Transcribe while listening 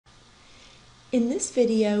In this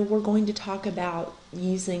video, we're going to talk about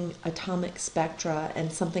using atomic spectra and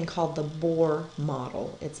something called the Bohr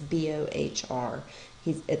model. It's B-O-H-R.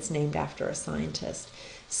 It's named after a scientist.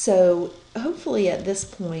 So hopefully at this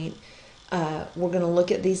point, we're going to look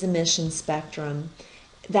at these emission spectrum.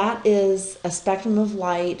 That is a spectrum of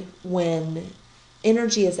light when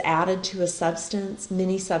energy is added to a substance.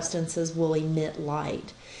 Many substances will emit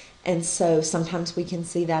light. And so sometimes we can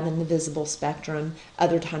see that in the visible spectrum,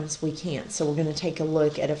 other times we can't. So we're going to take a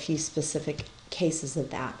look at a few specific cases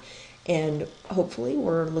of that. And hopefully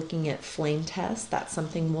we're looking at flame tests. That's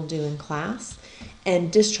something we'll do in class.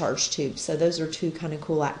 And discharge tubes. So those are two kind of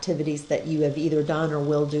cool activities that you have either done or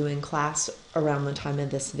will do in class around the time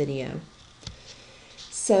of this video.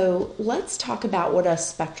 So let's talk about what a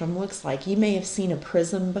spectrum looks like. You may have seen a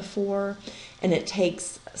prism before, and it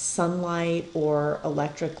takes sunlight or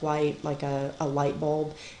electric light, like a light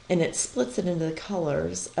bulb, and it splits it into the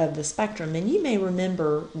colors of the spectrum. And you may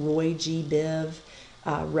remember Roy G. Biv,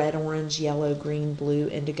 red, orange, yellow, green, blue,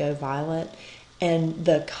 indigo, violet, and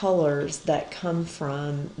the colors that come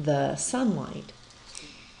from the sunlight.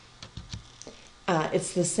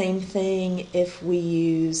 It's the same thing if we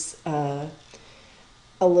use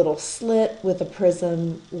a little slit with a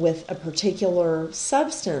prism with a particular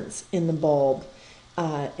substance in the bulb.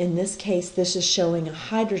 In this case, this is showing a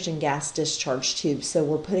hydrogen gas discharge tube. So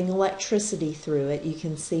we're putting electricity through it. You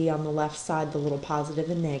can see on the left side the little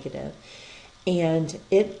positive and negative. And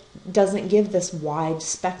it doesn't give this wide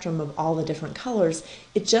spectrum of all the different colors.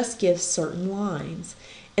 It just gives certain lines.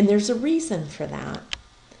 And there's a reason for that.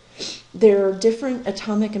 There are different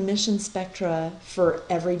atomic emission spectra for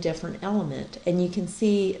every different element. And you can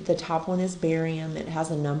see the top one is barium. It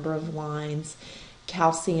has a number of lines.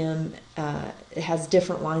 Calcium it has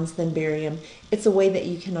different lines than barium. It's a way that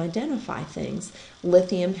you can identify things.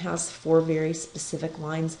 Lithium has 4 very specific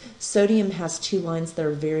lines. Sodium has 2 lines that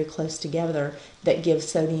are very close together that give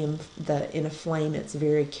sodium, in a flame, its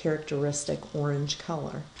very characteristic orange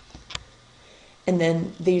color. And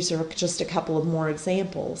then these are just a couple of more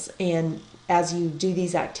examples. And as you do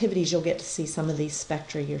these activities, you'll get to see some of these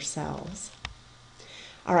spectra yourselves.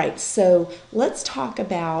 All right, so let's talk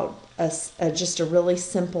about just a really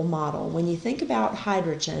simple model. When you think about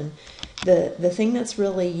hydrogen, the thing that's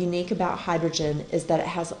really unique about hydrogen is that it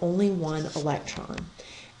has only one electron.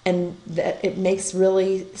 And that it makes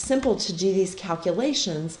really simple to do these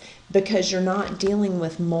calculations because you're not dealing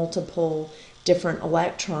with multiple different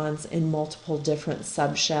electrons in multiple different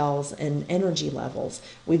subshells and energy levels.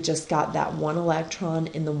 We've just got that one electron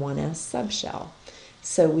in the 1s subshell.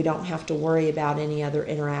 So we don't have to worry about any other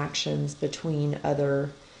interactions between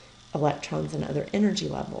other electrons and other energy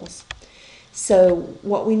levels. So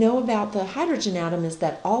what we know about the hydrogen atom is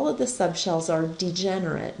that all of the subshells are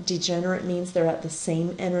degenerate. Degenerate means they're at the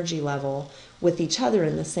same energy level with each other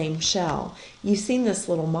in the same shell. You've seen this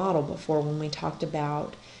little model before when we talked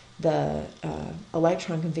about the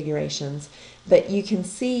electron configurations, but you can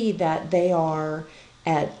see that they're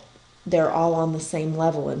all on the same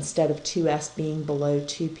level. Instead of 2s being below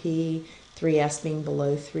 2p, 3s being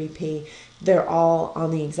below 3p, they're all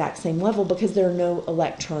on the exact same level because there are no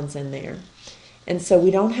electrons in there. And so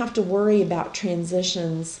we don't have to worry about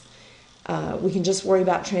transitions. We can just worry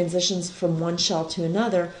about transitions from one shell to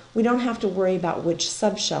another. We don't have to worry about which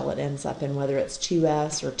subshell it ends up in, whether it's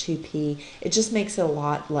 2s or 2p. It just makes it a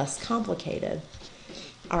lot less complicated.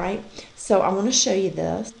 All right, so I want to show you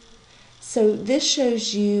this. So this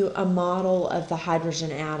shows you a model of the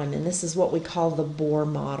hydrogen atom, and this is what we call the Bohr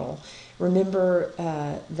model. Remember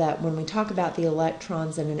that when we talk about the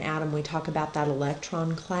electrons in an atom, we talk about that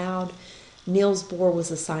electron cloud. Niels Bohr was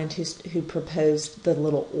a scientist who proposed the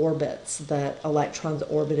little orbits that electrons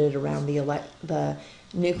orbited around the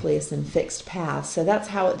nucleus in fixed paths. So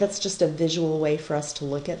that's just a visual way for us to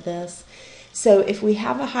look at this. So if we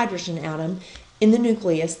have a hydrogen atom, in the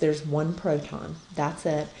nucleus there's one proton, that's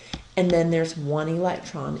it. And then there's one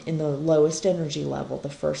electron in the lowest energy level, the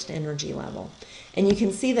first energy level. And you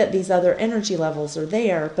can see that these other energy levels are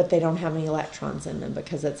there, but they don't have any electrons in them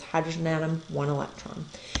because it's hydrogen atom, one electron.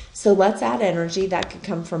 So let's add energy. That could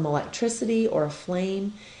come from electricity or a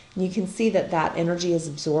flame. And you can see that that energy is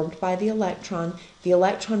absorbed by the electron. The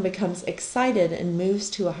electron becomes excited and moves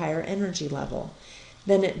to a higher energy level.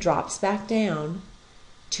 Then it drops back down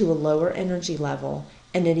to a lower energy level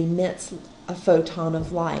and it emits a photon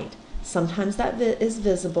of light. Sometimes that is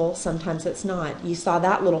visible, sometimes it's not. You saw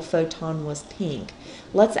that little photon was pink.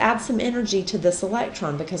 Let's add some energy to this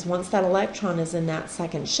electron because once that electron is in that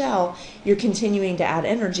second shell, you're continuing to add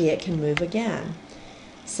energy, it can move again.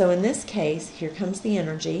 So in this case, here comes the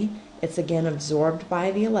energy. It's again absorbed by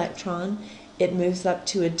the electron. it moves up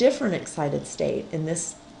to a different excited state. In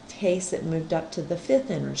this case, it moved up to the 5th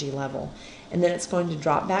energy level. And then it's going to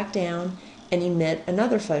drop back down and emit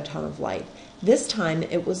another photon of light. This time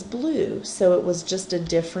it was blue, so it was just a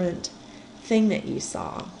different thing that you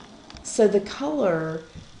saw. So the color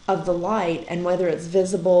of the light, and whether it's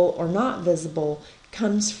visible or not visible,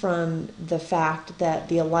 comes from the fact that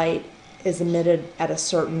the light is emitted at a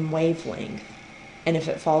certain wavelength. And if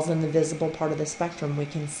it falls in the visible part of the spectrum, we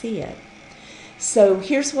can see it. So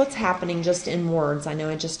here's what's happening just in words. I know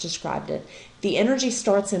I just described it. The energy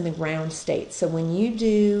starts in the ground state. So when you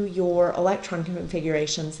do your electron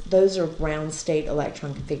configurations, those are ground state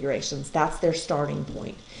electron configurations. That's their starting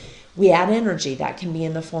point. We add energy. That can be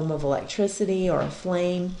in the form of electricity or a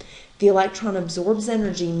flame. The electron absorbs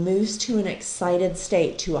energy, moves to an excited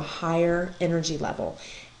state, to a higher energy level.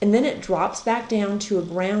 And then it drops back down to a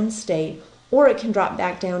ground state, or it can drop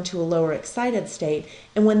back down to a lower excited state.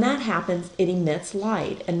 And when that happens, it emits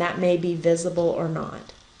light, and that may be visible or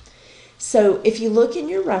not. So if you look in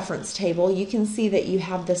your reference table, you can see that you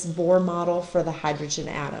have this Bohr model for the hydrogen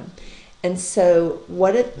atom. And so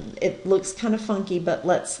what it looks kind of funky, but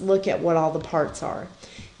let's look at what all the parts are.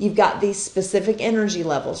 You've got these specific energy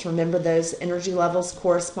levels. Remember, those energy levels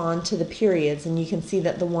correspond to the periods, and you can see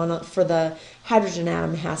that the one for the hydrogen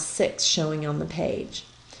atom has 6 showing on the page.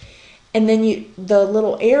 And then the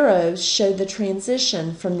little arrows show the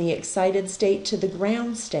transition from the excited state to the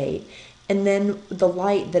ground state, and then the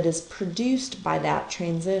light that is produced by that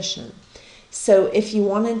transition. So if you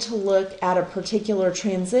wanted to look at a particular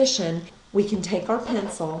transition, we can take our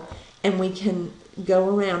pencil and we can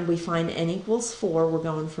go around. We find n equals 4. We're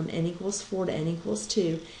going from n equals 4 to n equals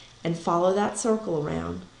 2 and follow that circle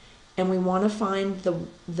around. And we want to find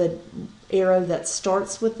the arrow that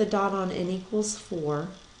starts with the dot on n equals 4.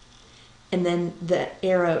 And then the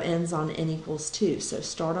arrow ends on n equals 2. So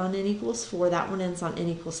start on n equals 4. That one ends on n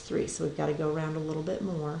equals 3. So we've got to go around a little bit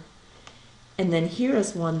more. And then here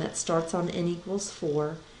is one that starts on n equals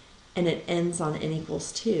 4 and it ends on n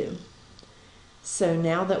equals 2. So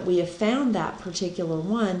now that we have found that particular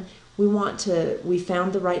one, we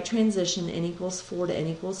found the right transition, n equals 4 to n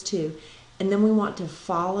equals 2. And then we want to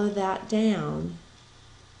follow that down.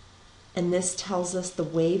 And this tells us the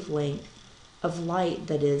wavelength of light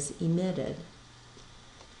that is emitted.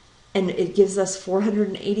 And it gives us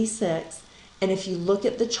 486, and if you look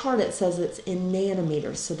at the chart, it says it's in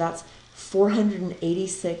nanometers, so that's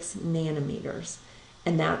 486 nanometers,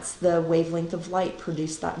 and that's the wavelength of light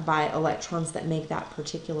produced by electrons that make that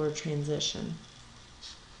particular transition.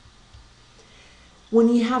 When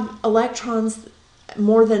you have electrons,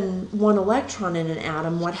 more than one electron in an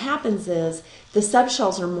atom, what happens is the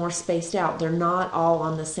subshells are more spaced out. They're not all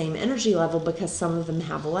on the same energy level because some of them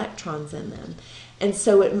have electrons in them. And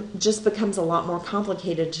so it just becomes a lot more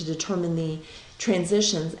complicated to determine the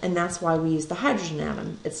transitions, and that's why we use the hydrogen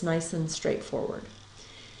atom. It's nice and straightforward.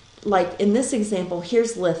 Like in this example,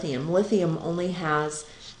 here's lithium. Lithium only has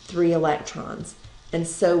 3 electrons. And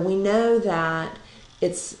so we know that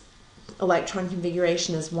its electron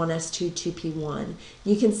configuration is 1s2, 2p1.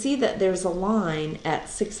 You can see that there's a line at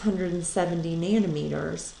 670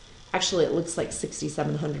 nanometers. Actually, it looks like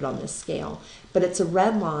 6700 on this scale, but it's a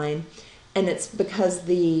red line, and it's because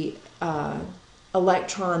the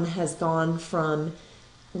electron has gone from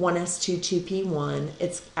 1s2, 2p1.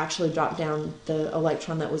 It's actually dropped down. The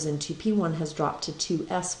electron that was in 2p1 has dropped to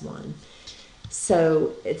 2s1.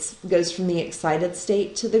 So it goes from the excited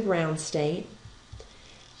state to the ground state.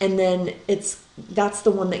 And then that's the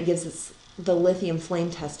one that gives the lithium flame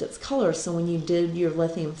test its color. So when you did your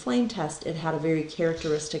lithium flame test, it had a very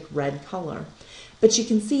characteristic red color. But you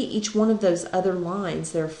can see each one of those other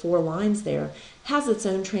lines, there are 4 lines there, has its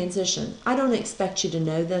own transition. I don't expect you to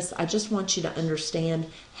know this. I just want you to understand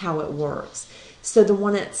how it works. So the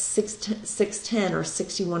one at 610 or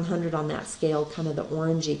 6100 on that scale, kind of the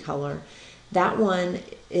orangey color, that one,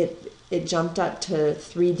 it jumped up to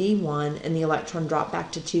 3d1 and the electron dropped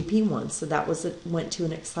back to 2p1. So that went to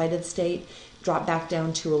an excited state, dropped back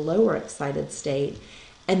down to a lower excited state.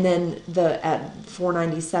 And then at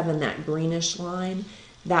 497, that greenish line,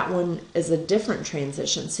 that one is a different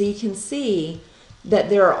transition. So you can see that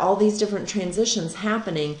there are all these different transitions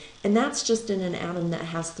happening, and that's just in an atom that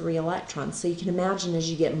has 3 electrons. So you can imagine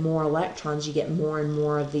as you get more electrons, you get more and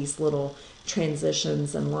more of these little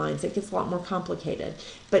transitions and lines. It gets a lot more complicated,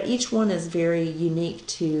 but each one is very unique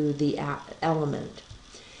to the element.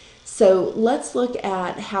 So let's look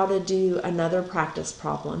at how to do another practice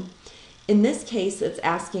problem. In this case, it's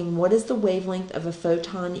asking what is the wavelength of a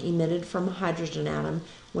photon emitted from a hydrogen atom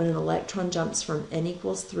when an electron jumps from n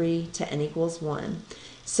equals 3 to n equals 1.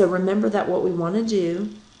 So remember that what we want to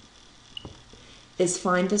do is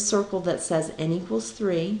find the circle that says n equals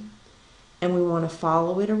 3, and we want to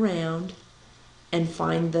follow it around and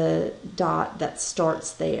find the dot that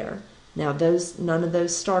starts there. Now none of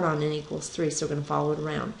those start on n equals 3, so we're going to follow it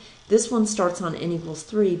around. This one starts on n equals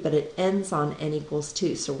 3, but it ends on n equals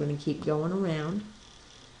 2, so we're going to keep going around.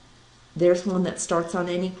 There's one that starts on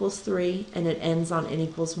n equals 3, and it ends on n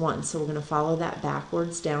equals 1, so we're going to follow that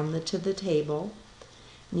backwards down to the table.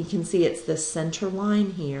 And you can see it's the center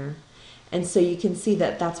line here. And so you can see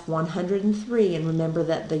that that's 103, and remember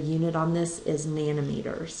that the unit on this is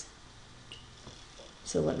nanometers.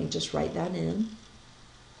 So let me just write that in.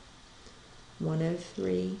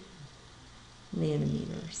 103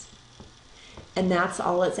 nanometers. And that's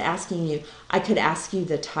all it's asking you. I could ask you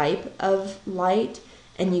the type of light,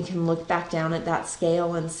 and you can look back down at that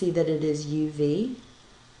scale and see that it is UV.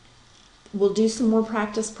 We'll do some more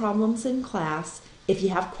practice problems in class. If you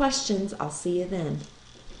have questions, I'll see you then.